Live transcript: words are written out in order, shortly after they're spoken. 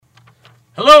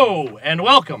Hello, and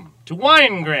welcome to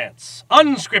Wine Grants,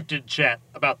 unscripted chat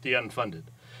about the unfunded,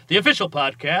 the official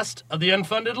podcast of the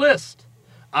Unfunded List.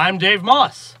 I'm Dave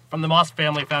Moss from the Moss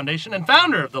Family Foundation and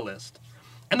founder of the List,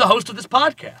 and the host of this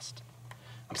podcast.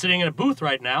 I'm sitting in a booth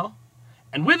right now,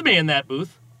 and with me in that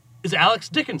booth is Alex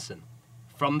Dickinson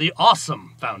from the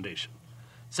Awesome Foundation.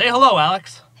 Say hello,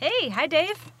 Alex. Hey, hi,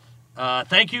 Dave.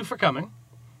 Thank you for coming.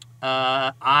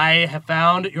 I have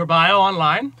found your bio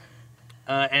online.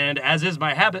 And as is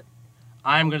my habit,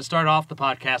 I'm going to start off the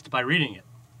podcast by reading it.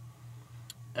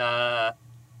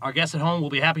 Our guests at home will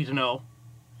be happy to know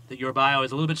that your bio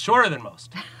is a little bit shorter than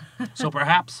most. So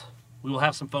perhaps we will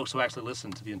have some folks who actually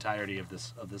listen to the entirety of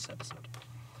this episode.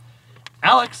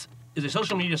 Alex is a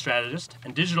social media strategist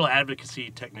and digital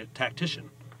advocacy tactician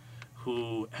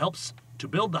who helps to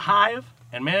build the hive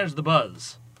and manage the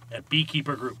buzz at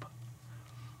Beekeeper Group.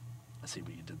 Let's see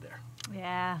what you did there.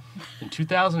 Yeah. In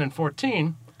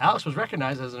 2014, Alex was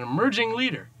recognized as an emerging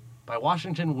leader by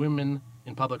Washington Women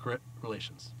in Public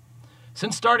Relations.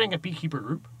 Since starting at Beekeeper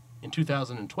Group in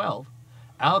 2012,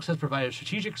 Alex has provided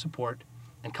strategic support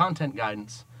and content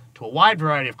guidance to a wide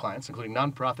variety of clients, including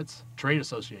nonprofits, trade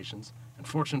associations, and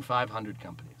Fortune 500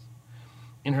 companies.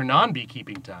 In her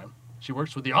non-beekeeping time, she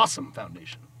works with the Awesome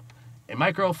Foundation, a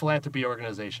micro-philanthropy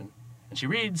organization, and she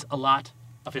reads a lot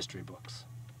of history books.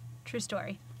 True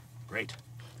story. Great.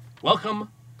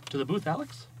 Welcome to the booth,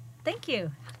 Alex. Thank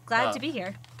you. Glad to be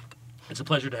here. It's a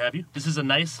pleasure to have you. This is a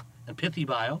nice and pithy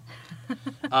bio,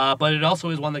 but it also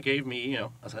is one that gave me,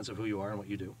 a sense of who you are and what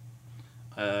you do,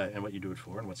 and what you do it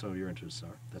for, and what some of your interests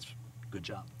are. That's a good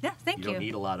job. Yeah, thank you. You don't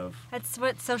need a lot of... That's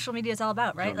what social media is all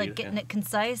about, right? Like getting it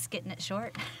concise, getting it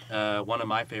short. One of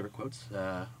my favorite quotes,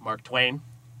 Mark Twain,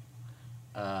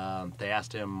 they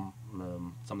asked him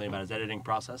something about his editing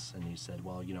process, and he said,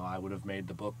 well, I would have made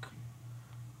the book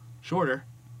shorter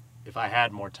if I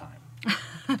had more time.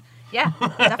 Yeah,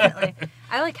 definitely.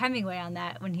 I like Hemingway on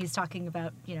that when he's talking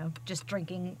about, just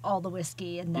drinking all the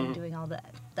whiskey and then doing all the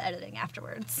editing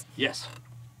afterwards. Yes.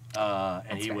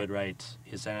 And he would write,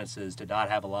 his sentences did not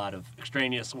have a lot of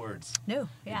extraneous words. No,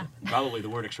 yeah. And probably the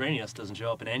word extraneous doesn't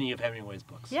show up in any of Hemingway's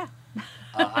books. Yeah.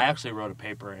 I actually wrote a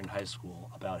paper in high school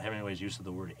about Hemingway's use of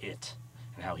the word it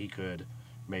and how he could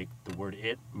make the word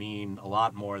it mean a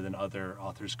lot more than other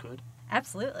authors could.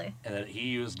 Absolutely. And that he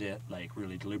used it,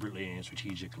 really deliberately and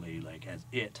strategically, as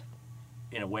it,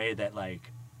 in a way that,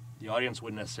 the audience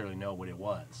wouldn't necessarily know what it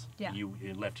was. Yeah.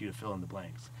 It left you to fill in the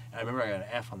blanks. And I remember I got an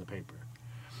F on the paper.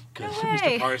 Because No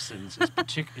way. Mr. Parsons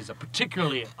is a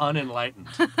particularly unenlightened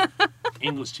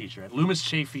English teacher at Loomis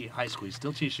Chaffee High School. He's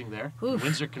still teaching there in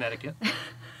Windsor, Connecticut.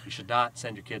 You should not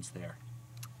send your kids there.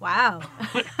 Wow.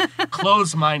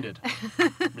 Close-minded,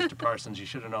 Mr. Parsons. You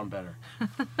should have known better.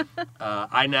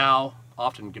 I now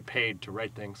often get paid to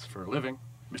write things for a living.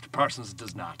 Mr. Parsons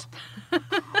does not.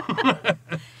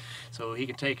 So he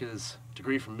can take his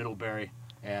degree from Middlebury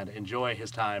and enjoy his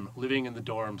time living in the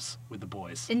dorms with the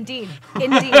boys. Indeed.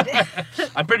 Indeed.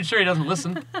 I'm pretty sure he doesn't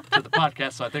listen to the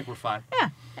podcast, so I think we're fine.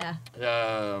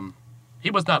 Yeah. He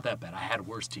was not that bad. I had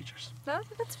worse teachers. No,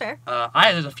 that's fair.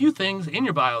 There's a few things in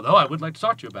your bio, though, I would like to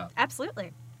talk to you about.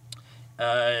 Absolutely.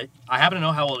 I happen to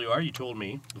know how old you are. You told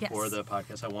me before Yes. the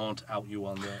podcast. I won't out you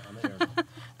on the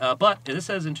air. But this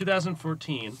says in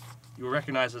 2014, you were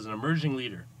recognized as an emerging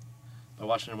leader by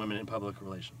Washington Women in Public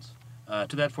Relations.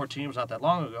 2014 was not that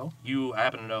long ago. I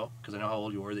happen to know, because I know how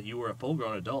old you were, that you were a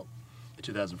full-grown adult in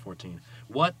 2014.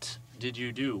 What did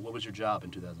you do? What was your job in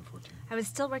 2014? I was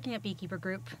still working at Beekeeper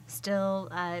Group, still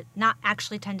not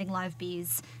actually tending live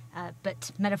bees,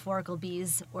 but metaphorical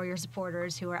bees or your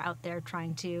supporters who are out there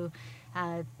trying to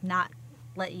not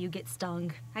let you get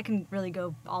stung. I can really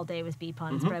go all day with bee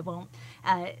puns, but I won't.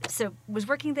 So was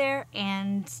working there,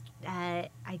 and I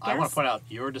guess... I want to point out,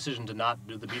 your decision to not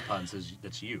do the bee puns,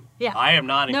 that's you. Yeah. I am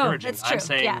not No, encouraging. that's true. I'm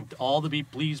saying Yeah.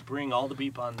 please bring all the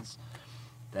bee puns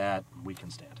that we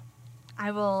can stand.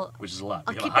 I will... Which is a lot.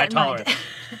 I'll We have keep a high that in mind.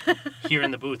 tolerance here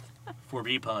in the booth for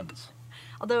bee puns.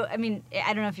 Although, I mean,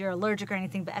 I don't know if you're allergic or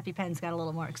anything, but EpiPen's got a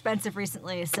little more expensive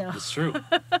recently, so... It's true.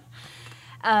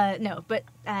 No, but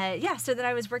so then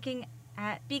I was working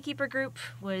at Beekeeper Group,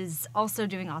 was also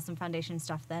doing Awesome Foundation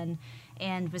stuff then,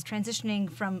 and was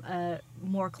transitioning from a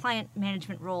more client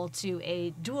management role to a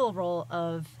dual role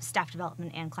of staff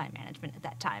development and client management at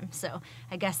that time. So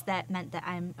I guess that meant that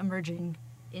I'm emerging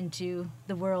into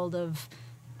the world of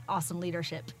awesome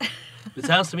leadership. It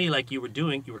sounds to me like you were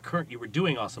doing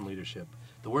awesome leadership.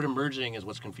 The word emerging is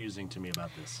what's confusing to me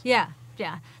about this. Yeah.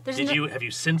 Have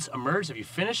you since emerged? Have you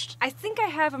finished? I think I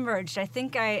have emerged. I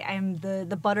think I'm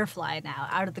the butterfly now,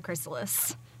 out of the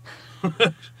chrysalis.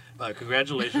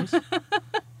 Congratulations.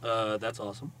 That's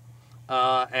awesome.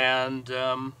 And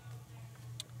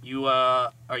you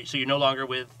so you're no longer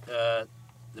with the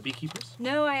Beekeepers?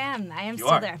 No, I am. I am You still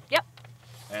are? there. Yep.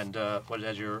 And what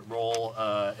has your role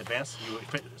advanced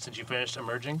since you finished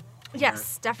emerging?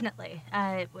 Yes, definitely.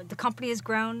 The company has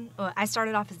grown. I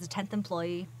started off as the 10th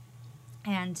employee,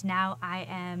 and now I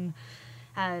am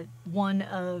one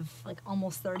of like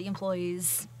almost 30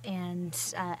 employees, and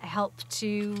I help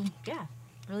to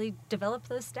really develop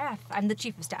those staff. I'm the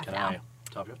chief of staff Can now. I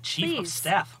talk to you? Chief of Please.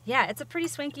 Staff. Yeah, it's a pretty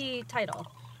swanky title.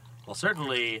 Well,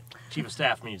 certainly, Chief of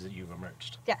Staff means that you've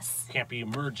emerged. Yes, You can't be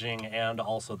emerging and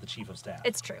also the Chief of Staff.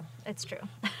 it's true. It's true.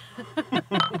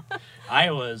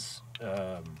 I was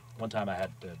one time I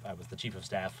was the Chief of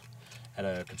Staff at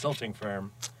a consulting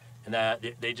firm, and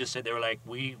they just said, they were like,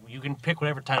 you can pick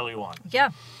whatever title you want.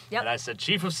 Yeah. Yep. And I said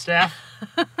Chief of Staff.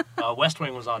 West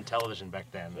Wing was on television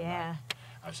back then. And Yeah.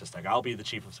 I was just like, I'll be the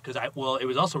chief of, because it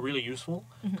was also really useful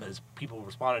because people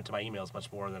responded to my emails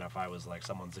much more than if I was like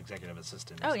someone's executive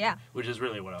assistant. Oh, yeah. Which is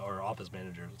really or office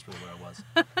manager. That's really what I was.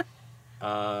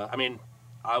 I mean,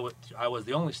 I was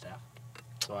the only staff,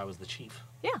 so I was the chief.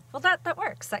 Yeah. Well, that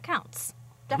works. That counts.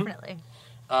 Definitely.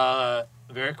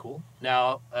 Very cool.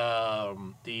 Now, I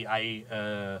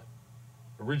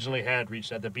originally had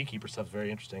reached out. The beekeeper stuff's very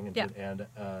interesting, and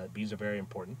bees are very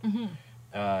important. Mm-hmm.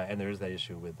 And there is that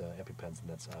issue with EpiPens, and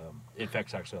that's it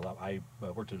affects actually a lot. I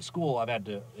worked at a school. I've had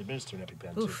to administer an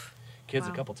EpiPen to kids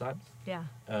a couple times. Yeah.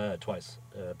 Twice,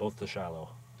 both to Shiloh.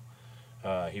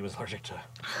 He was allergic to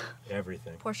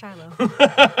everything. Poor Shiloh.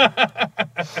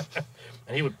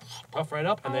 And he would puff right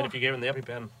up, and then if you gave him the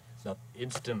EpiPen, it's not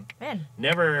instant. Man.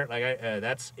 Never like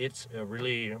it's a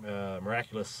really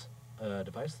miraculous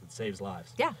device that saves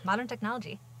lives. Yeah. Modern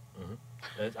technology.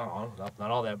 It's,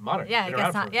 not all that modern. Yeah, Been I guess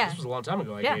around not, for- yeah. This was a long time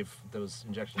ago. I Yeah. gave those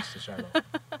injections to Shiloh. This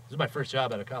was my first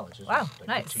job out of college. This Wow, was like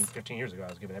nice. 15 years ago. I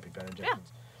was giving EpiPen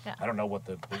injections. Yeah. I don't know what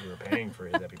we were paying for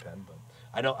his EpiPen, but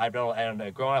I know.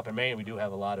 And growing up in Maine, we do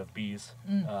have a lot of bees.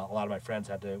 A lot of my friends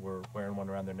were wearing one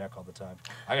around their neck all the time.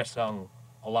 I got stung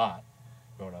a lot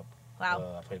growing up.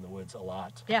 Wow. I played in the woods a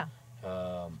lot. Yeah.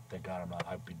 Thank God I'm not.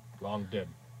 I'd be long dead.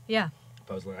 Yeah. If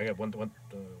I was like, I got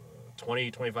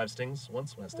 20, 25 stings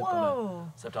once when I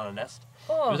stepped on a nest.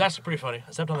 Oh. It was actually pretty funny.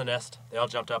 I stepped on the nest. They all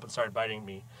jumped up and started biting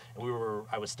me. And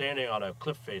I was standing on a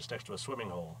cliff face next to a swimming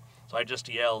hole. So I just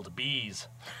yelled bees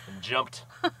and jumped.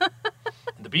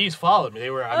 And the bees followed me. I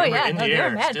remember in the they were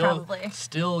air, mad, probably.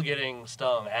 still getting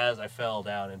stung as I fell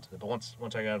down into the. But once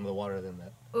I got into the water, then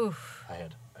Oof. I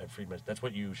had freed myself. That's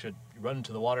what you should run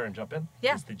into the water and jump in.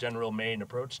 Yeah. It's the general Maine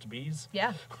approach to bees.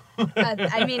 Yeah.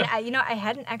 I mean, I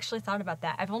hadn't actually thought about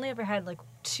that. I've only ever had like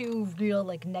 2 real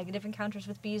like negative encounters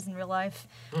with bees in real life.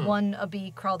 One, a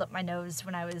bee crawled up my nose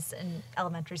when I was in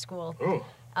elementary school. Ooh.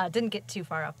 Didn't get too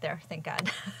far up there, thank God.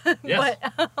 Yes.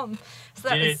 But so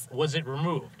that Was it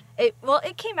removed?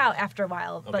 it came out after a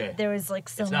while, Okay. but there was like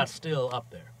so It's much. not still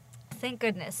up there. Thank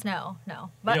goodness, no.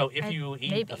 But If you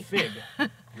eat maybe. a fig,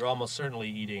 you're almost certainly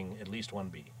eating at least one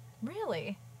bee.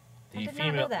 Really? The did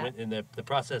not know that. in the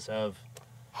process of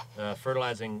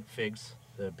fertilizing figs,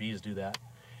 the bees do that,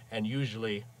 and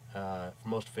usually for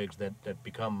most figs that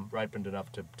become ripened enough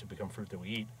to become fruit that we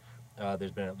eat,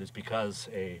 there's because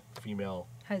a female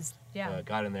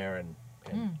got in there and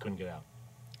couldn't get out.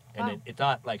 And Wow. it's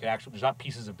not like there's not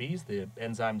pieces of bees. The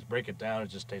enzymes break it down. It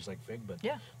just tastes like fig, but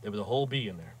there was a whole bee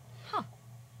in there. Huh.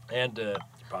 And you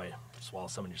probably swallow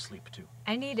some in your sleep too.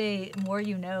 I need a more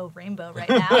you know rainbow right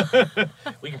now.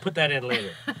 We can put that in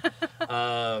later.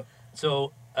 But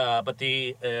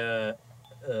the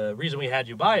reason we had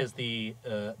you by is the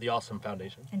Awesome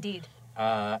Foundation. Indeed.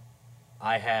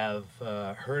 I have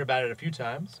heard about it a few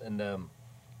times and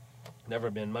never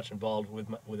been much involved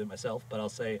with it myself. But I'll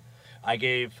say, I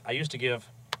used to give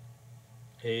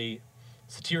a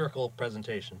satirical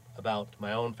presentation about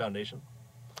my own foundation.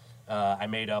 I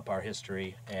made up our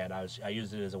history, and I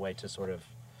used it as a way to sort of,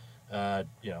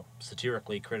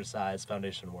 satirically criticize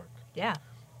foundation work. Yeah.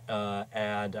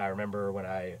 And I remember when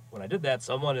I did that,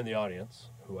 someone in the audience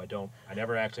who I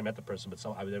never actually met the person, but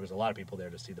there was a lot of people there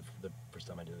to see the first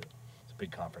time I did it. It's a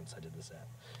big conference I did this at,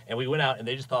 and we went out and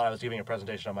they just thought I was giving a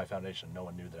presentation on my foundation. No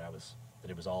one knew that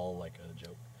it was all like a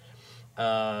joke.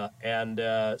 And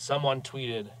someone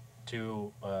tweeted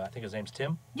to I think his name's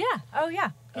Tim. Yeah. Oh, yeah.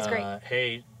 He's great.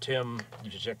 Hey, Tim,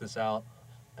 you should check this out.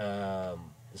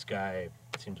 This guy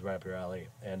seems right up your alley.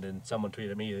 And then someone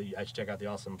tweeted me that I should check out the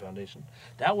Awesome Foundation.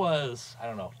 That was, I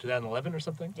don't know, 2011 or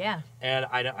something. Yeah. And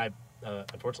I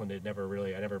unfortunately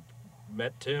I never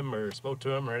met Tim or spoke to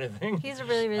him or anything. He's a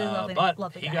really, really lovely but guy.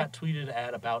 he got tweeted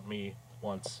at about me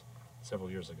once several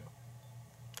years ago.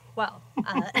 Well,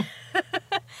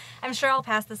 I'm sure I'll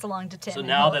pass this along to Tim. So and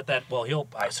now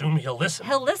I assume he'll listen.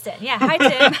 he'll listen. Yeah. Hi,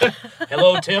 Tim.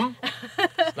 Hello, Tim.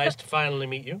 It's nice to finally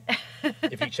meet you.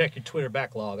 If you check your Twitter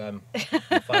backlog, you'll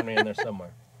find me in there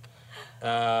somewhere.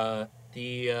 So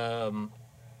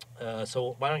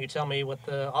why don't you tell me what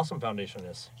the Awesome Foundation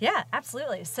is? Yeah,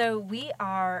 absolutely. So we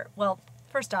are, well,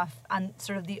 first off, on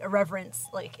sort of the irreverence,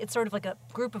 like it's sort of like a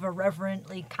group of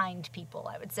irreverently kind people,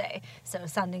 I would say. So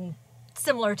sounding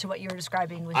similar to what you were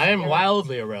describing. I am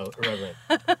wildly irreverent.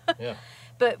 Yeah.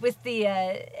 But with the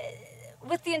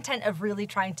intent of really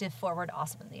trying to forward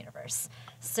awesome in the universe.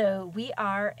 So we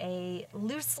are a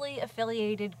loosely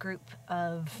affiliated group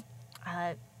of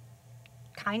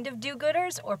kind of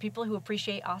do-gooders or people who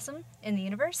appreciate awesome in the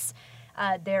universe.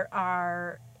 There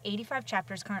are 85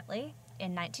 chapters currently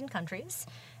in 19 countries.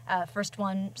 First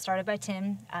one started by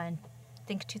Tim, I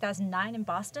think 2009 in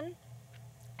Boston,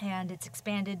 and it's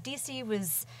expanded. DC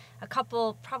was a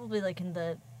couple, probably like in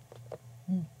the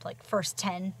first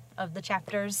 10 of the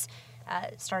chapters.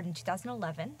 Started in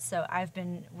 2011, so I've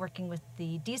been working with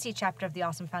the DC chapter of the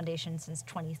Awesome Foundation since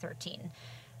 2013.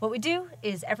 What we do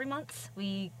is every month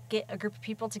we get a group of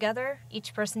people together,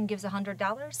 each person gives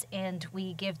 $100, and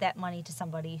we give that money to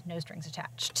somebody, no strings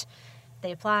attached.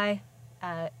 They apply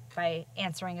by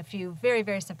answering a few very,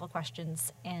 very simple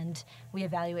questions, and we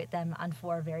evaluate them on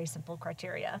 4 very simple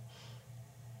criteria.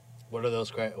 What are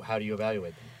those? How do you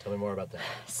evaluate them? Tell me more about that.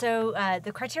 So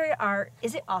the criteria are: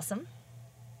 is it awesome?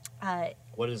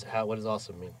 What does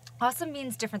awesome mean? Awesome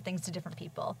means different things to different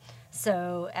people.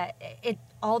 So it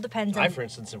all depends on... I, for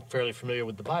instance, am fairly familiar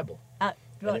with the Bible. Well,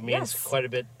 and it means yes. quite a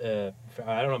bit.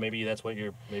 I don't know. Maybe that's what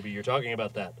you're talking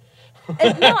about that.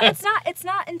 No, it's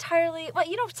not entirely... Well,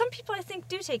 some people I think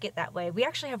do take it that way. We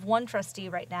actually have one trustee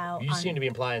right now. You seem to be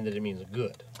implying that it means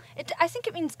good. I think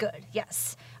it means good,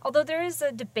 yes. Although there is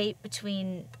a debate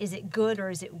between, is it good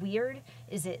or is it weird?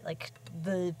 Is it like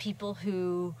the people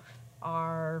who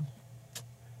are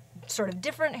sort of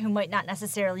different, who might not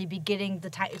necessarily be getting the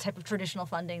type of traditional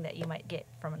funding that you might get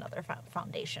from another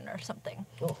foundation or something.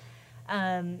 Oh.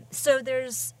 So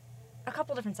there's a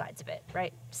couple different sides of it,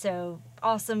 right? So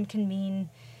awesome can mean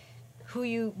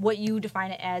what you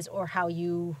define it as, or how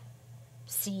you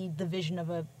see the vision of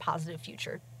a positive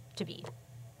future to be.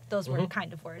 Those were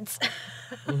kind of words.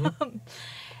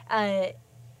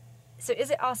 So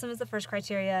is it awesome is the first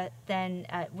criteria. Then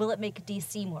will it make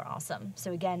DC more awesome?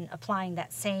 So again, applying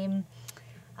that same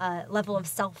level of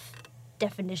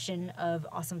self-definition of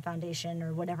Awesome Foundation,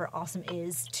 or whatever awesome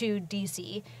is, to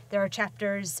DC. There are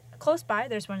chapters close by.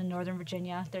 There's one in Northern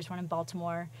Virginia. There's one in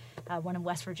Baltimore. One in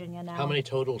West Virginia now. How many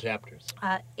total chapters?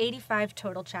 85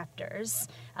 total chapters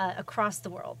across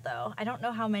the world, though. I don't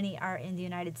know how many are in the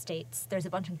United States. There's a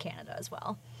bunch in Canada as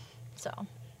well. So...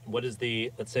 What is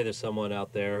let's say there's someone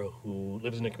out there who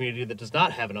lives in a community that does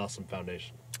not have an Awesome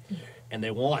Foundation, and they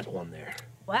want one there.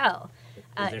 Well,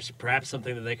 is there perhaps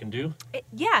something that they can do?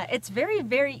 Yeah, it's very,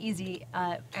 very easy.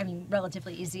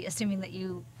 Relatively easy, assuming that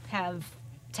you have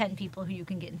 10 people who you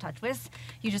can get in touch with.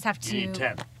 You just have to... You need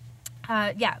 10.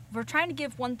 Yeah, we're trying to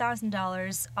give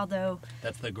 $1,000, although...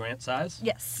 That's the grant size?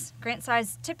 Yes. Grant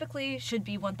size typically should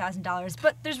be $1,000,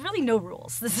 but there's really no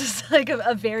rules. This is like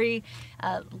a very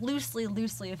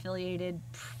loosely affiliated,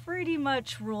 pretty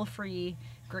much rule-free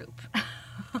group.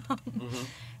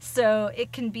 So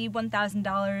it can be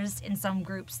 $1,000. In some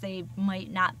groups, they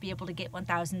might not be able to get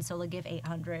 $1,000, so they'll give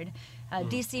 $800.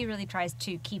 DC really tries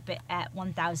to keep it at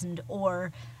 $1,000,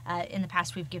 or in the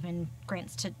past we've given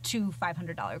grants to 2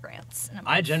 $500 grants.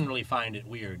 I generally find it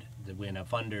weird that when a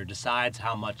funder decides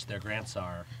how much their grants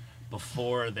are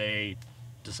before they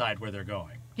decide where they're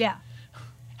going. Yeah.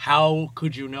 How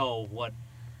could you know what?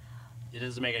 It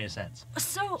doesn't make any sense.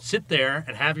 So sit there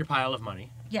and have your pile of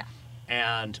money. Yeah.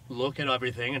 And look at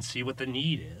everything and see what the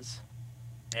need is,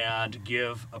 and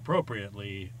give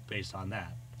appropriately based on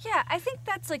that. Yeah, I think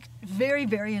that's like very,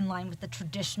 very in line with the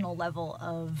traditional level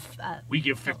of... we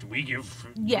give 50, we give...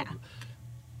 Yeah.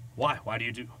 Why? Why do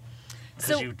you do...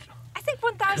 So, I think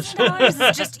 $1,000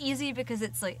 is just easy because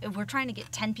it's like, we're trying to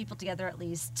get 10 people together at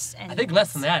least. And I think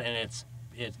less than that, and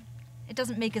it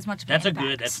doesn't make as much of an that's impact.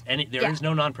 A good... There is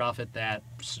no nonprofit that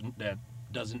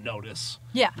doesn't notice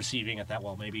receiving at that.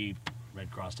 Well, maybe Red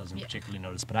Cross doesn't particularly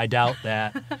notice, but I doubt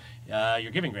that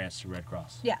you're giving grants to Red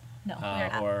Cross. Yeah, no, we're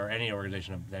not. Or any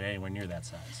organization that anywhere near that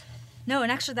size. No, and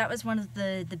actually that was one of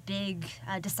the big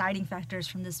deciding factors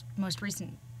from this most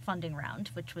recent funding round,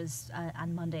 which was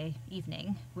on Monday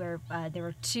evening, where there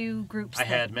were 2 groups. I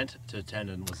had meant to attend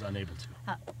and was unable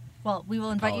to. Well, we will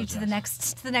invite you to the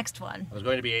Apologize. next one. I was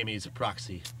going to be Amy's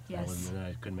proxy. Yes. And then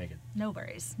I couldn't make it. No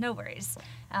worries. No worries.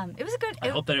 It was a good. I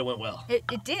hope that it went well.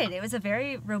 It did. It was a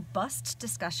very robust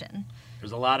discussion.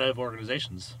 There's a lot of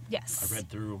organizations. Yes. I read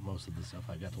through most of the stuff.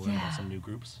 I got to learn about some new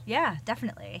groups. Yeah,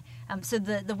 definitely. So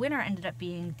the winner ended up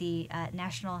being the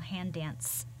National Hand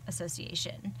Dance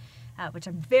Association, which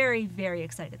I'm very, very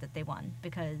excited that they won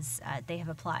because they have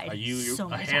applied Are you so a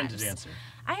many hand times. dancer?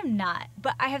 I am not,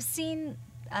 but I have seen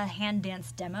a hand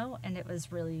dance demo, and it was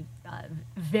really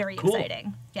very Cool.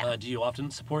 exciting. Yeah. Do you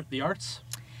often support the arts?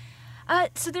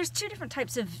 So there's two different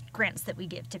types of grants that we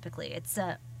give typically. It's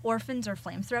orphans or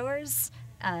flamethrowers.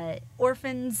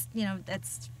 Orphans,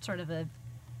 that's sort of a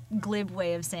glib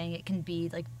way of saying it can be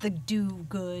like the do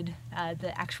good,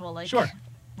 the actual like Sure.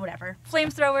 whatever.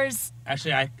 Flamethrowers,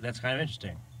 Actually, that's kind of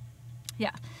interesting.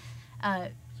 yeah.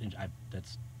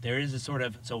 There is a sort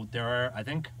of, so there are, I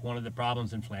think one of the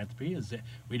problems in philanthropy is that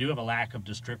we do have a lack of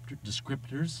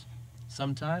descriptors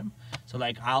sometime. So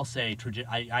like I'll say,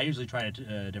 I usually try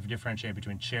to differentiate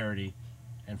between charity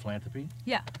and philanthropy.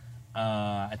 Yeah.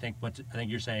 I think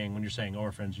you're saying, when you're saying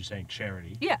orphans, you're saying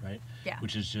charity. Yeah. Right? Yeah.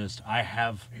 Which is just,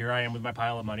 here I am with my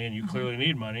pile of money and you clearly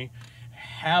need money.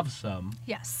 Have some.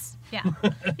 Yes. Yeah.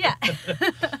 Yeah.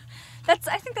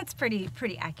 I think that's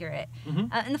pretty accurate.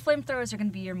 And the flamethrowers are going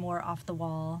to be your more off the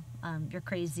wall, your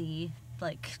crazy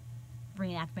like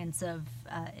reenactments of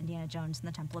Indiana Jones and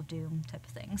the Temple of Doom type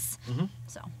of things.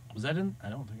 So. Was that in? I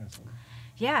don't think I saw that.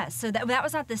 Yeah, so that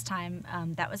was not this time.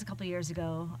 That was a couple years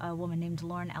ago. A woman named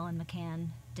Lauren Ellen McCann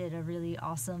did a really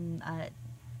awesome.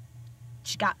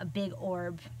 She got a big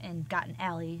orb and got an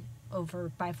alley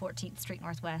over by 14th Street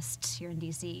Northwest here in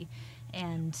DC,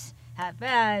 and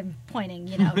I'm pointing,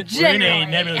 generally. We're in a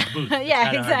nebulous booth. It's Yeah,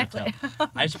 kinda hard to exactly.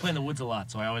 tell. I used to play in the woods a lot,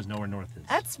 so I always know where north is.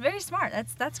 That's very smart.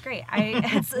 That's great.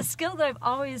 It's a skill that I've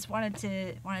always wanted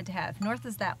to have. North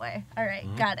is that way. All right,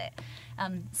 got it.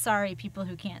 Sorry, people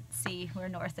who can't see where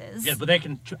north is. Yeah, but they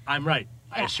can. I'm right.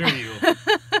 I assure you.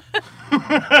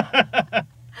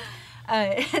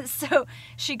 So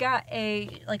she got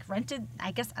rented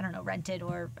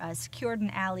or secured an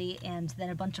alley and then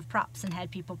a bunch of props and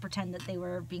had people pretend that they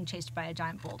were being chased by a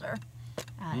giant boulder.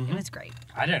 It was great.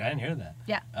 I didn't hear that.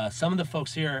 Yeah. Some of the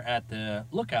folks here at the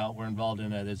Lookout were involved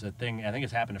in there's a thing, I think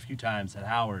it's happened a few times at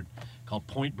Howard, called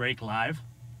Point Break Live.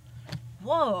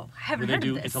 Whoa, I haven't heard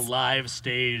of this. It's a live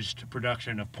staged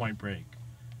production of Point Break.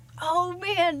 Oh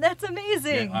man, that's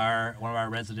amazing. Yeah, one of our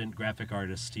resident graphic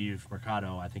artists, Steve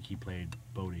Mercado, I think he played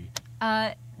Bodhi.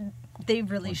 They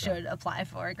really should apply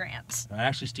for a grant.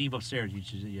 Actually, Steve upstairs, you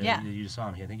just saw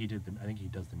him. I think he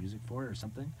does the music for it or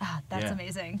something. That's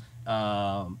amazing.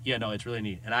 It's really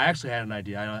neat. And I actually had an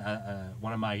idea.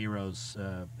 One of my heroes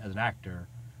as an actor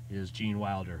is Gene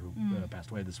Wilder, who passed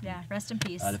away this week. Yeah, rest in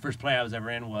peace. The first play I was ever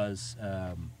in was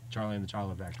Charlie and the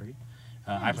Chocolate Factory.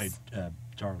 Nice. I played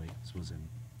Charlie. This was in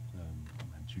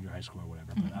junior high school or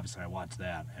whatever, but obviously I watched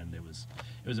that and it was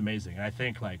amazing. And I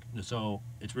think so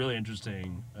it's really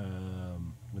interesting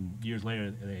when years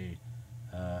later they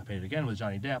played it again with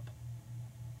Johnny Depp,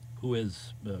 who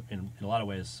is in a lot of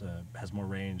ways has more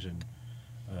range and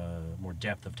more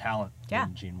depth of talent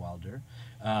than Gene Wilder,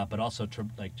 but also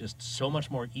just so much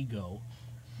more ego.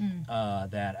 And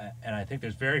I think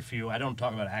there's very few. I don't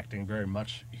talk about acting very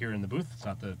much here in the booth. It's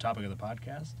not the topic of the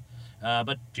podcast.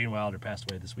 But Gene Wilder passed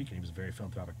away this week, and he was a very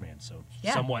philanthropic man, so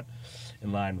somewhat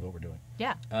in line with what we're doing.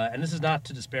 Yeah. And this is not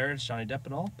to disparage Johnny Depp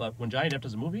at all, but when Johnny Depp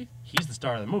does a movie, he's the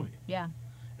star of the movie. Yeah.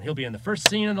 And he'll be in the first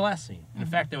scene and the last scene. In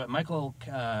fact, Michael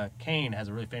Caine has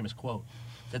a really famous quote.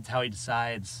 That's how he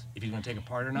decides if he's going to take a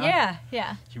part or not. Yeah,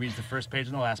 yeah. He reads the first page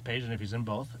and the last page, and if he's in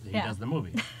both, he does the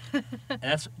movie.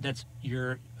 And that's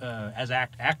your as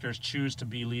actors choose to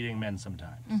be leading men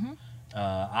sometimes.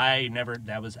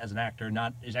 That was as an actor,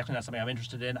 is actually not something I'm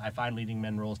interested in. I find leading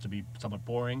men roles to be somewhat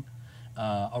boring.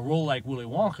 A role like Willy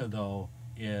Wonka, though,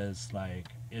 is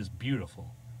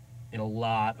beautiful in a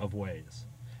lot of ways.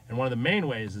 And one of the main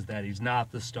ways is that he's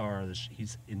not the star.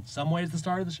 He's in some ways the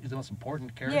star. He's the most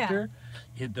important character.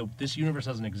 Yeah. This universe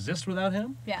doesn't exist without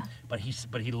him. Yeah. But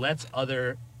he lets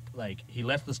he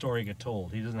lets the story get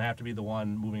told. He doesn't have to be the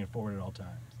one moving it forward at all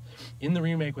times. In the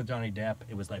remake with Johnny Depp,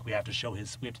 it was we have to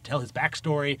tell his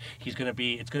backstory. It's going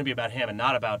to be about him and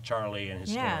not about Charlie and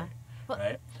his story. Well,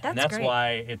 right? That's great.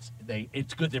 Why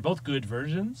it's good. They're both good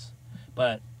versions.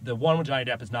 But the one with Johnny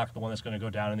Depp is not the one that's going to go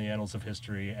down in the annals of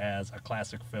history as a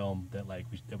classic film that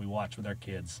we watch with our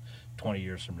kids 20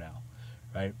 years from now,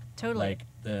 right? Totally. Like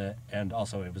and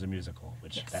also it was a musical,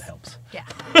 which that helps. Yeah.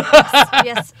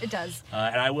 Yes, it does.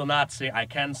 And I will not sing. I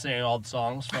can sing all the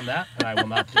songs from that, and I will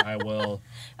not. I will.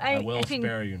 I will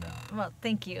spare you now. Well,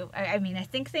 thank you. I mean, I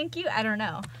think thank you. I don't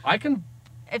know. I can.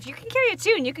 If you can carry a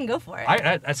tune, you can go for it.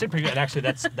 I say pretty good. And actually,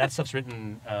 that stuff's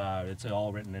written. It's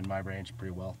all written in my range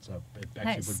pretty well. So it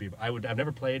actually would be. I've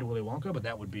never played Willy Wonka, but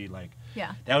that would be like.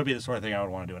 Yeah. That would be the sort of thing I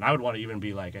would want to do, and I would want to even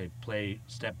be like a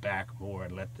step back more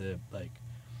and let the like.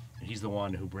 He's the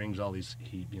one who brings all these.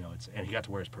 And he got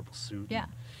to wear his purple suit. Yeah.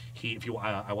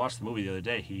 I watched the movie the other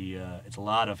day. It's a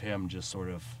lot of him just sort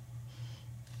of.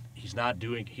 He's not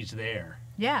doing. He's there.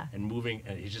 Yeah. And moving,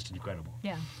 and he's just incredible.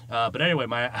 Yeah. But anyway,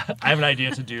 I have an idea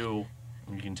to do.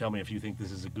 And you can tell me if you think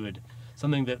this is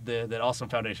something that Awesome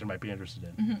Foundation might be interested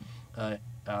in.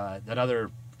 Mm-hmm. That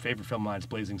other favorite film of mine is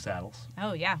Blazing Saddles.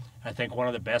 Oh yeah. I think one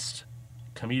of the best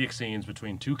comedic scenes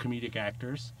between two comedic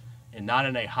actors, and not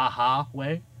in a ha-ha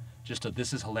way, just a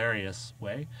this is hilarious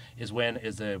way, is when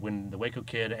the Waco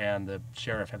Kid and the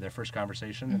sheriff have their first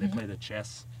conversation and they play the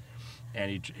chess, and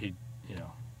he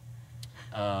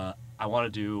I want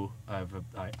to do. I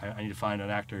need to find an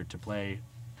actor to play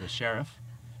the sheriff,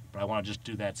 but I want to just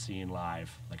do that scene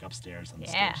live, like upstairs on the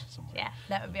stage somewhere. Yeah,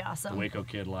 that would be awesome. The Waco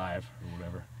Kid live or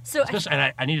whatever. So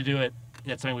and I need to do it.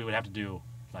 That's something we would have to do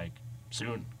like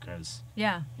soon because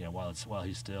while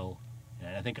he's still.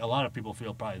 And I think a lot of people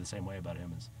feel probably the same way about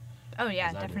him as. Oh yeah,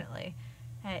 as definitely.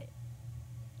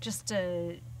 Just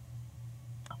a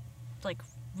like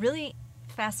really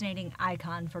fascinating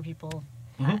icon for people.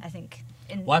 I think.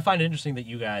 Well, I find it interesting that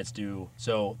you guys do.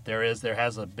 So there has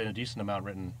been a decent amount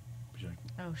written.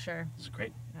 Oh sure. This is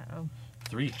great.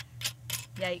 3. 3.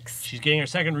 Yikes. She's getting her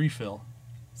second refill.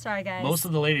 Sorry, guys. Most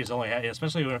of the ladies only have,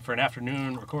 especially for an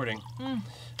afternoon recording.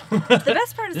 The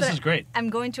best part is this that is great. I'm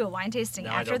going to a wine tasting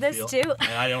Now after this too.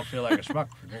 And I don't feel like a schmuck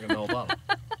for drinking the whole bottle.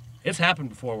 It's happened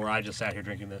before where I just sat here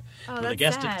drinking the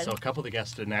guests. So a couple of the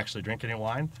guests didn't actually drink any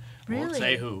wine. Really? Won't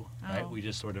say who. Right? We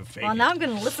just sort of fake it. Well, now I'm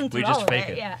going to listen to all of it. We just fake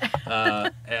it. Yeah.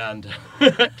 And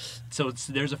so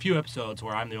there's a few episodes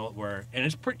where and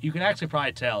it's you can actually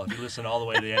probably tell if you listen all the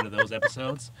way to the end of those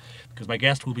episodes, because my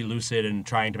guest will be lucid and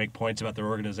trying to make points about their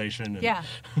organization. And, yeah.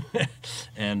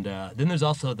 And then there's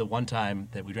also the one time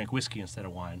that we drank whiskey instead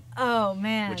of wine. Oh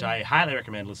man. Which I highly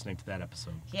recommend listening to that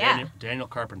episode. Yeah. Daniel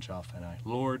Karpenchoff and I,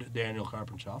 Lord Daniel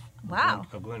Karpenchoff. Wow.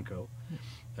 Of Glencoe.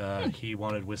 He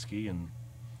wanted whiskey, and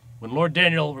when Lord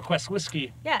Daniel requests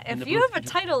whiskey. Yeah, if you have a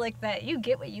title like that, you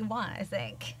get what you want, I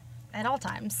think, at all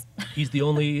times. He's the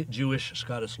only Jewish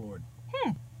Scottish lord.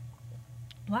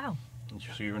 Wow.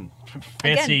 So you're in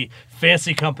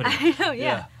fancy company. I know,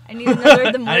 yeah. I need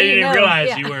another. The more I didn't even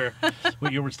realize you were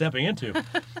what you were stepping into.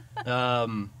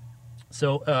 But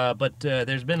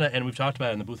there's been, and we've talked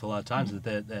about it in the booth a lot of times,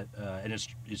 that and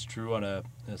it's true on a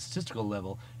statistical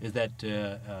level, is that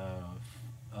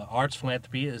arts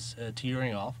philanthropy is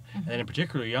teetering off, and in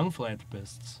particular, young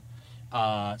philanthropists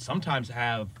sometimes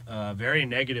have very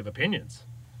negative opinions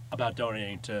about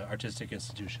donating to artistic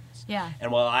institutions. Yeah. And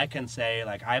while I can say,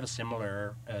 like, I have a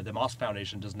similar, the Moss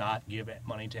Foundation does not give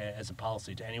money as a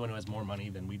policy to anyone who has more money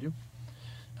than we do,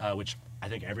 which I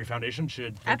think every foundation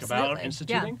should think about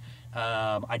instituting.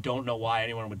 Yeah. I don't know why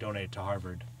anyone would donate to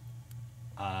Harvard.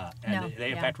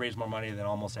 They in fact raise more money than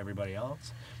almost everybody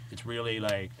else. It's really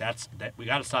like we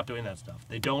got to stop doing that stuff.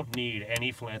 They don't need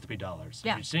any philanthropy dollars.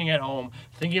 Yeah. If you're sitting at home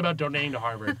thinking about donating to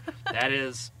Harvard,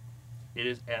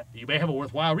 you may have a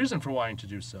worthwhile reason for wanting to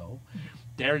do so.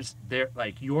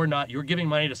 You're giving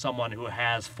money to someone who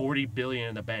has $40 billion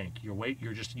in the bank. You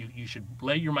should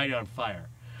light your money on fire.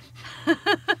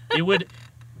 It would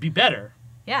be better.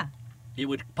 Yeah. It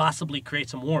would possibly create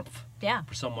some warmth. Yeah.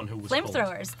 For someone who was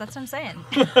flamethrowers. That's what I'm saying.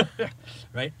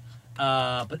 Right.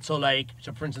 So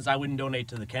for instance, I wouldn't donate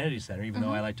to the Kennedy Center, even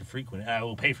though I like to frequent it. I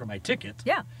will pay for my ticket.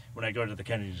 Yeah. When I go to the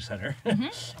Kennedy Center,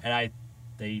 and I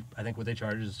think what they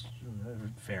charge is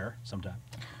fair sometimes.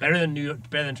 Better than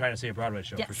trying to see a Broadway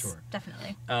show, for sure.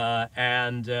 Definitely.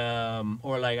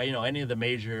 Or like any of the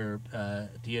major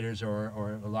theaters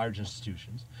or large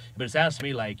institutions. But it sounds to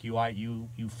me like you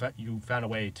found a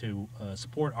way to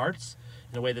support arts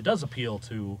in a way that does appeal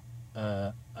to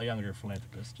a younger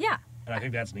philanthropist. Yeah. And I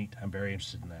think that's neat. I'm very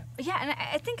interested in that. Yeah, and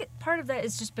I think part of that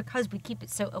is just because we keep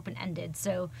it so open-ended.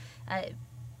 So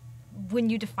when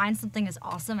you define something as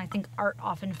awesome, I think art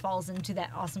often falls into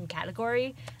that awesome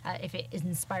category. If it is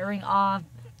inspiring awe,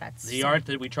 that's the art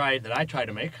that I try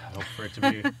to make. I hope for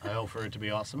it to be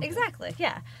awesome. Exactly.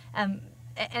 Yeah. And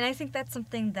I think that's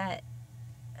something that,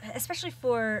 especially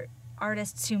for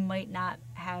artists who might not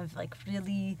have like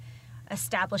really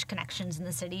established connections in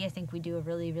the city. I think we do a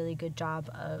really, really good job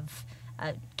of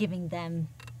giving them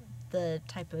the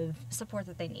type of support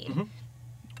that they need. Mm-hmm.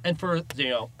 And for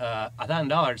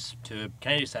 $1,000 to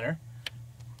Kennedy Center,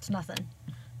 It's nothing.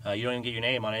 you don't even get your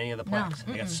name on any of the plaques.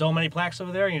 No, They got so many plaques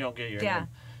over there, you don't get your Yeah. name.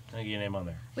 Don't get your name on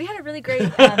there. We had a really great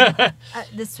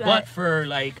this. But for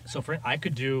I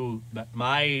could do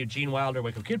my Gene Wilder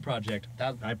Waco Kid project.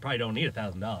 I probably don't need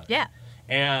 $1,000. Yeah.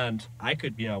 And I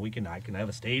could, I can have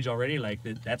a stage already. Like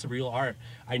that's a real art.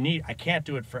 I can't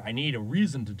do it I need a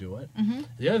reason to do it. Mm-hmm.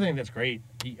 The other thing that's great,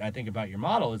 I think, about your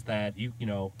model is that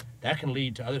that can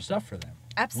lead to other stuff for them.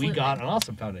 Absolutely. We got an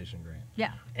awesome foundation grant.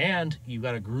 Yeah. And you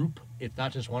got a group. It's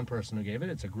not just one person who gave it.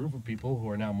 It's a group of people who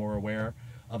are now more aware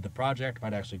of the project,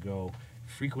 might actually go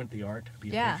frequent the art, be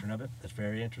a patron of it. That's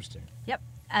very interesting. Yep.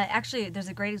 Actually, there's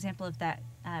a great example of that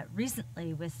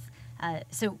recently with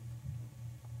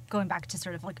going back to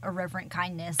sort of like irreverent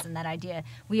kindness and that idea.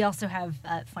 We also have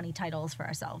funny titles for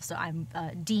ourselves. So I'm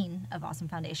Dean of Awesome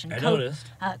Foundation. I noticed.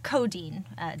 Co-Dean,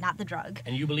 not the drug.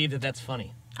 And you believe that that's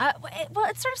funny. Well,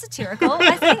 it's sort of satirical.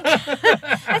 I think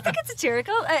I think it's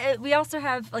satirical. We also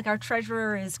have our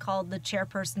treasurer is called the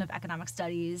chairperson of economic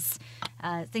studies,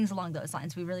 things along those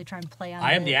lines. We really try and play on.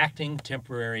 I am the acting,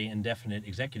 temporary, indefinite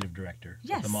executive director of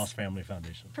Yes. the Moss Family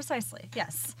Foundation. Precisely.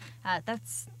 Yes.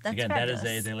 That's Again, fabulous.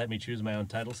 that is they let me choose my own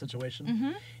title situation.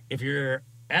 Mm-hmm. If you're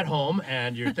at home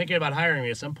and you're thinking about hiring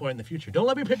me at some point in the future, don't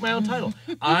let me pick my own title.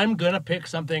 I'm gonna pick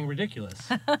something ridiculous.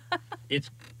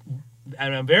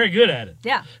 And I'm very good at it.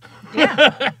 Yeah.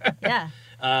 Yeah.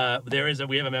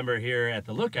 We have a member here at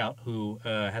the Lookout who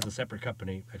has a separate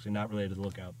company, actually not related to the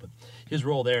Lookout, but his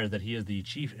role there is that he is the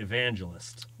chief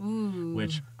evangelist. Ooh.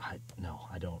 Which I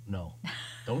don't know.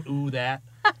 Don't ooh that.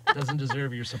 Doesn't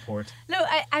deserve your support. No,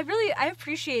 I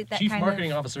appreciate that. Chief kind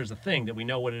marketing of, officer is a thing that we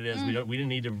know what it is. We didn't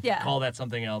need to Yeah. call that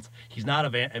something else. He's not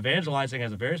evangelizing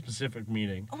has a very specific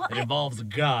meaning. Well, It involves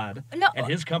God, No. and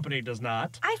his company does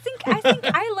not. I think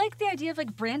I like the idea of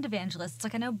brand evangelists.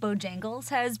 I know Bojangles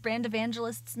has brand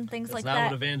evangelists and things That's like not that.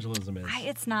 what evangelism is.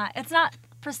 It's not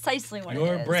precisely what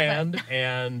Your it is. brand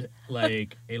and a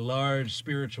large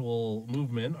spiritual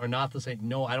movement are not the same.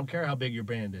 No, I don't care how big your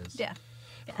brand is. Yeah.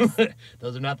 Yes.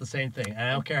 Those are not the same thing. And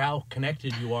I don't care how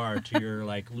connected you are to your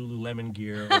Lululemon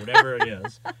gear or whatever it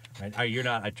is. Right? You're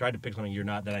not. I tried to pick something you're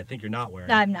not that I think you're not wearing.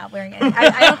 No, I'm not wearing it.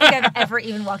 I don't think I've ever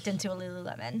even walked into a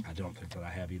Lululemon. I don't think that I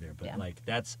have either. But Yeah.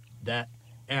 that's that.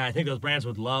 And I think those brands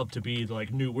would love to be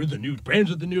new. We're the new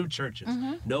brands of the new churches.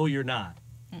 Mm-hmm. No, you're not.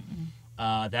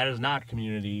 That is not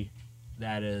community.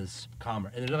 That is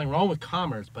commerce. And there's nothing wrong with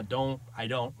commerce, but I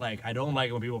don't like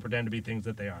it when people pretend to be things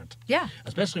that they aren't. Yeah.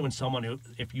 Especially when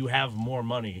if you have more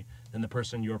money than the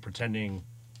person you're pretending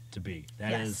to be.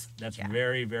 That's Yeah.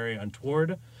 very, very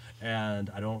untoward, and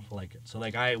I don't like it. So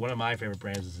one of my favorite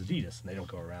brands is Adidas, and they don't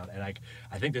go around. And I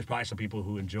think there's probably some people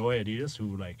who enjoy Adidas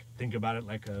who think about it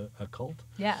like a cult.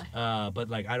 Yeah.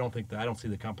 But I don't see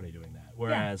the company doing that.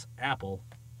 Whereas Apple,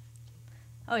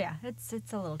 Oh yeah, it's a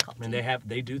little culty. I mean,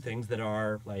 they do things that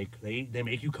are they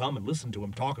make you come and listen to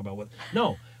them talk about what.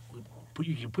 No,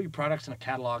 you put your products in a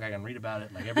catalog. I can read about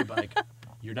it. Everybody,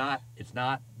 you're not. It's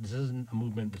not. This isn't a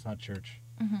movement. It's not church.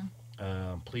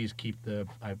 Mm-hmm. Please keep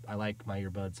I like my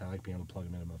earbuds. I like being able to plug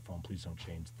them into my phone. Please don't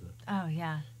change Oh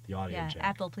yeah. the audio Yeah. jack.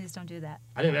 Apple, please don't do that.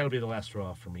 I think that'll be the last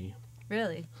straw for me.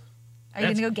 Really? Are you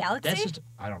gonna go Galaxy? That's just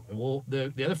I don't. Well,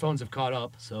 the other phones have caught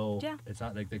up, so Yeah. it's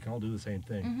not like they can all do the same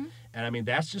thing. Mm-hmm. And I mean,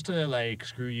 that's just a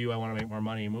screw you. I want to make more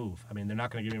money. Move. I mean, they're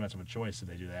not going to give me much of a choice if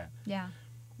they do that. Yeah.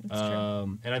 That's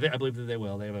true. And I believe that they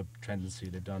will. They have a tendency.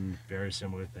 They've done very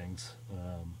similar things.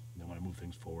 They want to move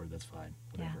things forward. That's fine.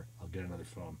 Whatever. Yeah. I'll get another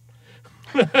phone.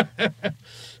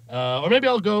 Or maybe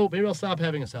I'll stop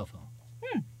having a cell phone.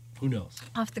 Who knows?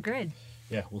 Off the grid.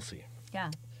 Yeah, we'll see.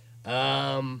 Yeah.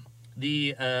 So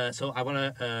I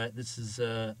want to. This has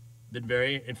been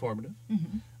very informative.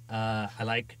 Mm-hmm. I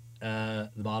like the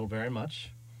model very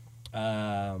much.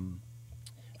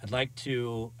 I'd like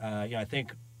to. I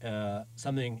think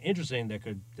something interesting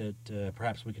that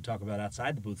perhaps we could talk about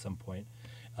outside the booth some point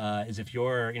is if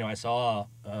you're. I saw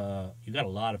you got a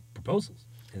lot of proposals.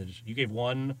 You gave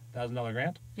 $1,000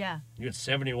 grant. Yeah. You had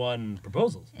 71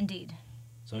 proposals. Indeed.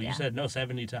 So you Yeah. said no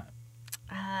 70 times.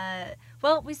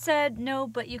 Well, we said no,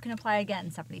 but you can apply again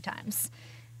 70 times.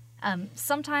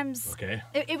 Sometimes Okay.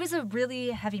 it was a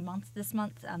really heavy month this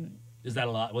month. Is that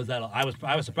a lot? Was that? I was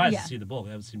surprised Yeah. to see the bulk.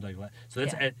 That seemed like a lot. So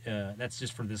that's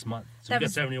just for this month. So That you got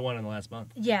was- 71 in the last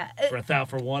month Yeah. for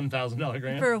 $1,000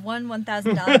 grant. For a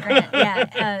 $1,000 grant.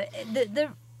 Yeah.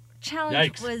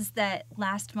 challenge Yikes. was that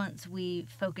last month we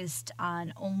focused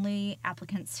on only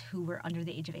applicants who were under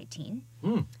the age of 18.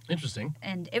 Interesting.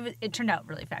 And it turned out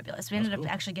really fabulous. We ended cool.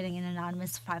 up actually getting an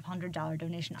anonymous $500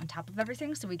 donation on top of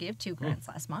everything. So we gave 2 grants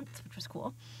last month, which was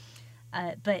cool.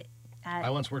 But I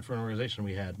once worked for an organization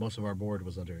we had. Most of our board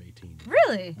was under 18.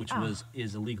 really? Which Oh.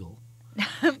 is illegal.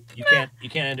 You can't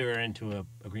enter into an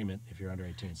agreement if you're under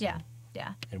 18. So.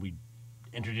 Yeah. And we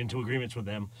entered into agreements with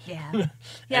them. Yeah. And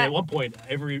Yeah. at one point,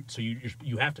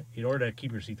 you have to, in order to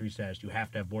keep your C3 status, you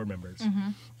have to have board members. Mm-hmm.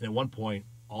 And at one point,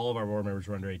 all of our board members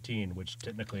were under 18, which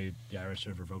technically the IRS should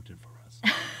have revoked it for us.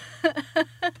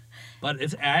 But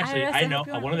it's actually, IRS, I I know hope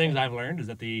you're one of the things I've learned is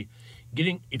that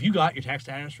if you got your tax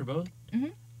status revoked, Mm-hmm.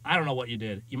 I don't know what you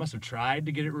did. You must have tried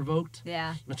to get it revoked.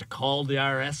 Yeah. You must have called the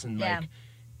IRS and Yeah.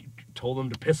 told them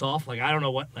to piss off. Like, I don't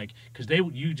know what, because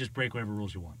you just break whatever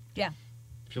rules you want. Yeah.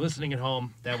 If you're listening at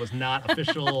home, that was not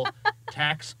official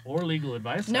tax or legal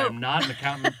advice. Nope. I'm not an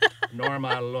accountant, nor am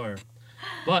I a lawyer.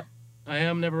 But I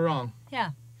am never wrong.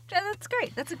 Yeah. That's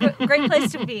great. That's a great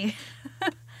place to be.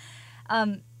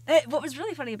 What was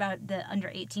really funny about the under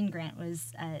 18 grant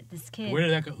was this kid. Where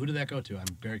did that go? Who did that go to? I'm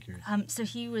very curious. So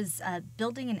he was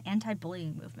building an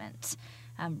anti-bullying movement.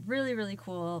 Really, really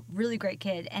cool, really great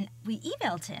kid. And we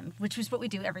emailed him, which was what we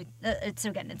do so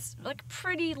again, it's like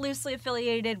pretty loosely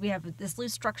affiliated. We have this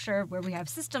loose structure where we have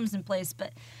systems in place,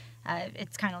 but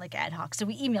it's kind of like ad hoc. So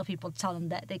we email people to tell them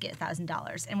that they get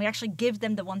 $1,000. And we actually give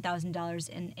them the $1,000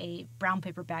 in a brown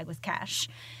paper bag with cash.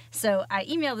 So I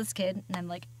email this kid, and I'm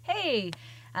like, hey,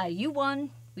 you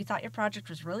won. We thought your project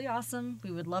was really awesome.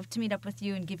 We would love to meet up with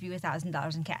you and give you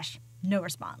 $1,000 in cash. No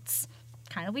response.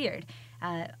 Kind of weird.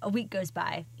 A week goes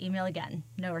by, email again,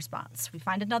 no response. We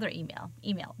find another email,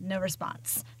 no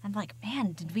response. I'm like,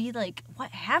 man,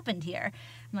 what happened here?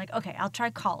 I'm like, okay, I'll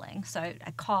try calling. So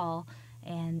I call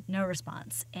and no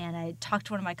response. And I talked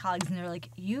to one of my colleagues and they're like,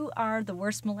 you are the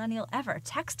worst millennial ever.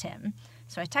 Text him.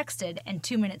 So I texted and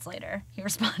 2 minutes later he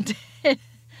responded.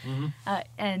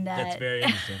 That's very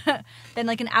interesting. Then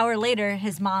like an hour later,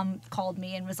 his mom called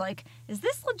me and was like, is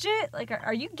this legit? Like,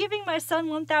 are you giving my son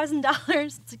 $1,000?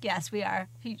 It's like, yes, we are.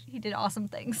 He did awesome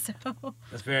things. So.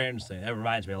 That's very interesting. That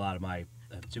reminds me a lot of my.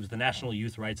 It was the National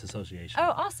Youth Rights Association.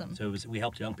 Oh, awesome. So we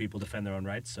helped young people defend their own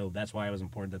rights. So that's why it was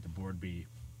important that the board be.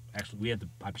 Actually, we had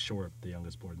I'm sure the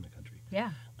youngest board in the country.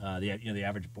 Yeah. The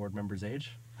average board member's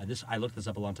age. I looked this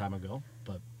up a long time ago,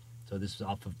 but. So this is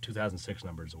off of 2006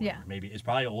 numbers or whatever. Yeah. Maybe it's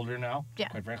probably older now, Yeah.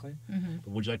 quite frankly. Mm-hmm.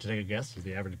 But would you like to take a guess? Is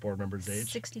the average board member's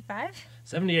age? 65?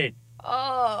 78.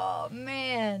 Oh,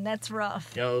 man, that's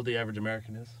rough. You know how old the average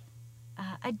American is?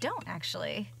 I don't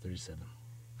actually. 37.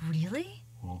 Really?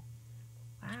 Well,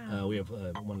 Wow. we have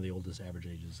one of the oldest average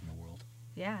ages in the world.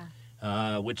 Yeah.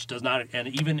 Which does not, and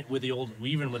even with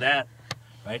that,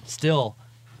 right, still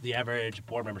the average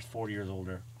board member is 40 years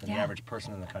older than the Yeah. average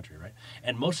person in the country, right?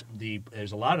 And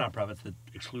there's a lot of nonprofits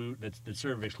that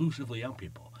serve exclusively young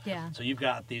people. Yeah. So you've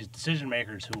got these decision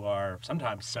makers who are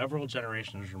sometimes several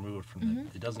generations removed from the.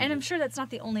 It doesn't. And I'm sure that's not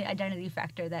the only identity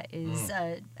factor that is,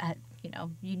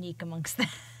 unique amongst them.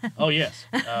 Oh yes.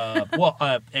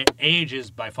 Age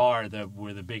is by far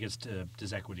where the biggest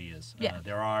disequity is. Yeah.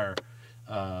 There are.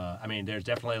 There's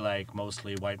definitely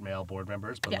mostly white male board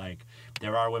members, but Yeah.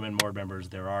 there are women board members,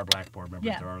 there are black board members,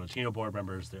 Yeah. there are Latino board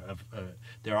members.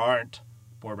 There aren't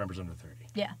board members under 30.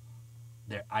 Yeah.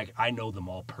 I know them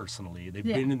all personally. They've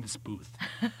Yeah. been in this booth.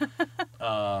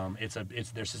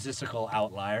 They're statistical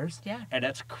outliers. Yeah. And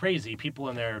that's crazy. People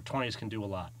in their 20s can do a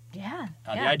lot. Yeah.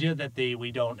 The idea that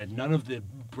we don't, and none of the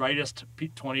brightest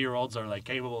 20-year-olds are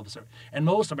capable of serving. And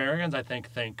most Americans, I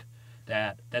think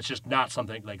that's just not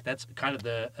something that's kind of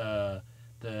the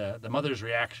mother's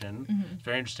reaction. Mm-hmm. It's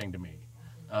very interesting to me.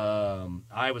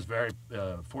 I was very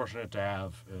fortunate to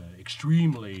have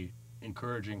extremely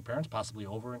encouraging parents, possibly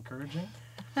over encouraging,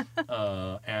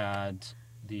 and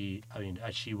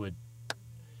she would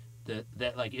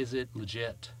is it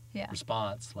legit? Yeah.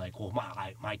 Response well,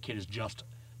 my kid is just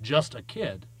a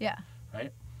kid, Yeah.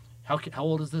 right? How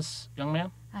old is this young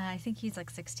man? I think he's like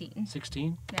 16.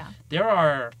 16. Yeah. There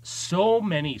are so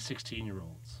many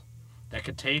 16-year-olds that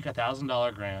could take a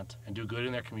 $1,000 grant and do good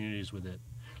in their communities with it,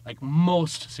 like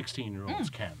most 16-year-olds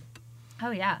can.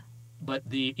 Oh, yeah. But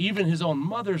even his own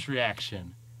mother's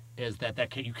reaction is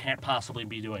that you can't possibly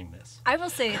be doing this. I will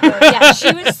say, though, yeah,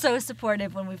 she was so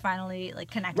supportive when we finally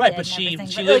like connected. Right, but she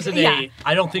lives in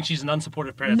I don't think she's an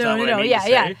unsupportive parent. No, that's not what I mean to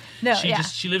say. yeah. No,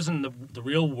 She lives in the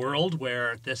real world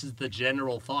where this is the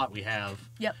general thought we have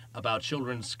about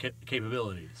children's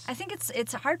capabilities. I think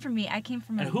it's hard for me. I came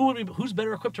from who's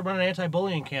better equipped to run an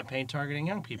anti-bullying campaign targeting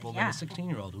young people than a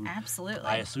 16-year-old who absolutely,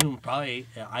 I assume, probably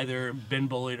either been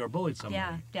bullied or bullied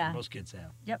somebody. Yeah. Most kids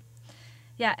have. Yep.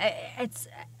 Yeah, it's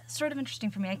sort of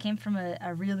interesting for me. I came from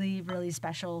a really, really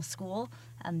special school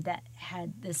that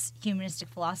had this humanistic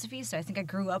philosophy. So I think I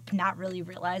grew up not really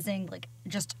realizing like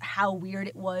just how weird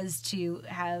it was to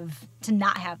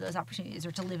not have those opportunities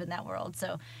or to live in that world.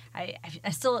 So I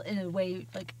still, in a way,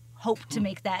 like hope to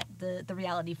make that the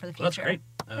reality for the future. Well,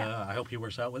 that's great. I hope he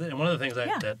works out with it. And one of the things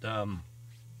that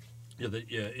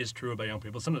is true about young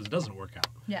people. Sometimes it doesn't work out.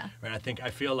 Yeah. Right. I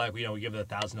feel like we give a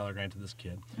 $1,000 grant to this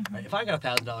kid. Right? If I got a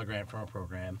 $1,000 grant from a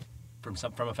program, from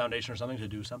a foundation or something to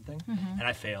do something, and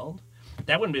I failed,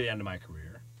 that wouldn't be the end of my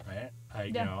career. Right.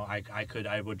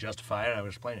 I would justify it. I would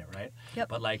explain it. Right. Yep.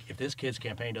 But like, if this kid's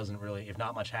campaign doesn't really, if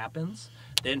not much happens,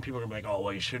 then people are gonna be like, oh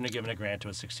well, you shouldn't have given a grant to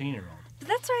a 16-year-old. But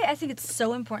that's why I think it's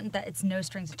so important that it's no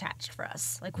strings attached for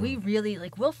us. Like we really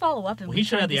we'll follow up and he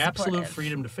should have the supportive. absolute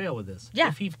freedom to fail with this.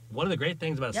 Yeah. One of the great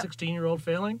things about a 16-year-old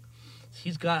failing,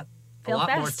 he's got Fail a lot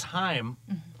fast. more time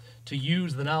to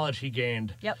use the knowledge he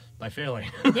gained by failing.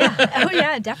 Yeah. Oh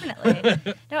yeah,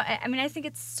 definitely. No, I mean I think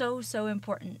it's so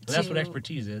important. And that's what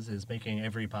expertise is making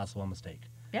every possible mistake.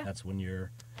 Yeah. That's once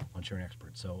you're an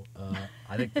expert. So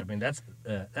I think that's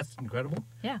incredible.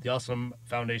 Yeah. The Awesome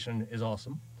Foundation is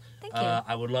awesome. Thank you.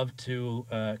 I would love to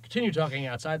continue talking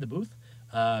outside the booth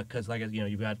because,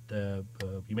 you've got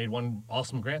you made one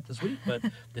awesome grant this week, but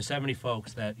there's 70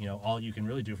 folks that all you can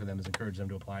really do for them is encourage them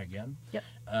to apply again. Yep.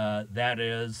 That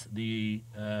is the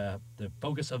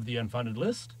focus of the unfunded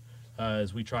list.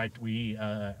 As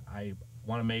I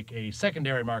want to make a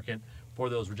secondary market for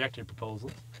those rejected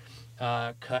proposals,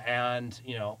 and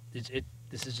this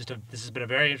has been a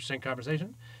very interesting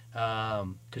conversation.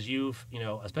 Because you've,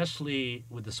 especially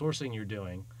with the sourcing you're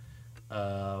doing,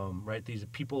 right? These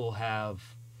people have,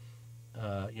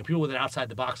 people with an outside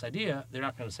the box idea. They're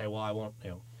not going to say, well, I won't,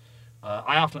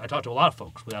 I talk to a lot of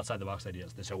folks with outside the box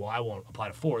ideas. They say, well, I won't apply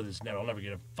to Ford. I'll never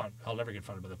get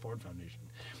funded by the Ford Foundation.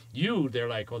 They're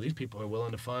like, well, these people are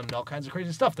willing to fund all kinds of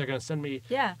crazy stuff. They're going to send me,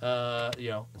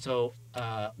 So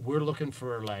we're looking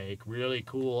for like really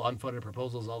cool unfunded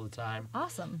proposals all the time.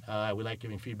 Awesome. We like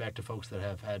giving feedback to folks that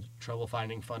have had trouble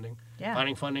finding funding. Yeah.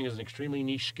 Finding funding is an extremely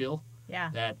niche skill. Yeah.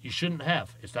 That you shouldn't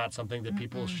have. It's not something that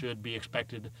people should be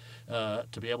expected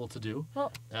to be able to do.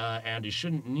 Well, and you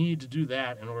shouldn't need to do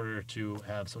that in order to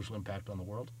have social impact on the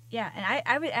world. Yeah, and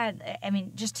I would add, I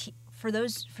mean, just for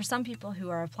some people who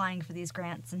are applying for these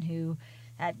grants and who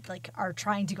are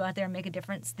trying to go out there and make a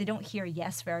difference, they don't hear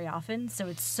yes very often. So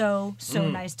it's so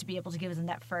nice to be able to give them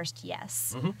that first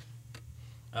yes. Mm-hmm.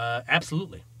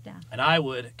 Absolutely. Yeah. And I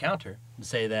would counter and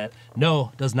say that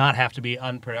no does not have to be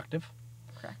unproductive.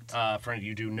 Correct. Friend,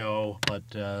 you do no,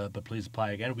 but please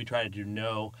apply again. We try to do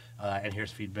no, and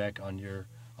here's feedback on your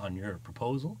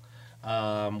proposal.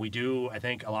 We do. I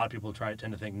think a lot of people tend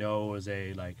to think no is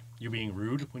you're being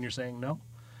rude when you're saying no,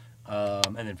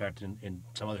 and in fact, in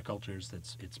some other cultures,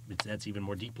 that's even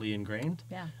more deeply ingrained.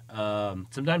 Yeah.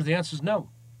 Sometimes the answer is no,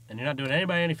 and you're not doing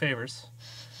anybody any favors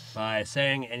by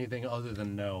saying anything other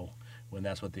than no when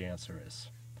that's what the answer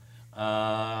is.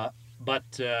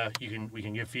 But we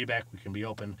can give feedback. We can be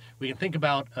open. We can think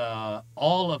about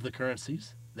all of the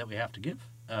currencies that we have to give.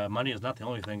 Money is not the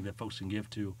only thing that folks can give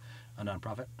to a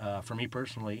nonprofit. For me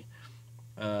personally,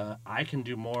 I can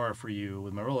do more for you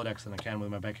with my Rolodex than I can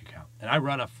with my bank account. And I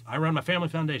run my family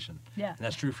foundation. Yeah. And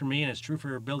that's true for me, and it's true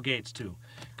for Bill Gates too,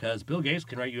 because Bill Gates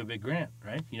can write you a big grant,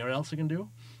 right? You know what else he can do?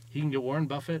 He can get Warren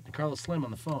Buffett and Carlos Slim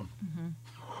on the phone. Mm-hmm.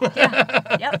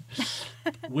 Yeah. Yep.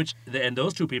 And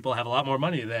those two people have a lot more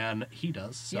money than he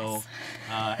does. So,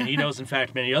 yes. And he knows, in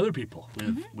fact, many other people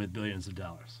with billions of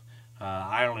dollars.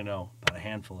 I only know about a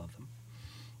handful of them.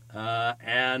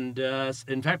 And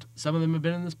in fact, some of them have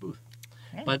been in this booth.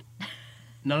 Really? But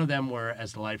none of them were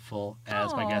as delightful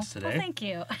as my guests today. Well, thank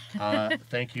you.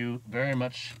 Thank you very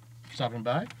much for stopping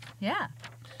by. Yeah.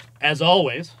 As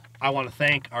always, I want to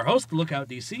thank our host, The Lookout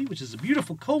DC, which is a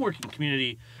beautiful co-working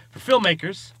community for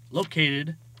filmmakers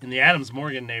located in the Adams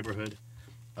Morgan neighborhood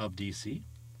of DC.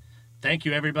 Thank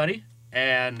you, everybody,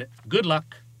 and good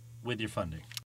luck with your funding.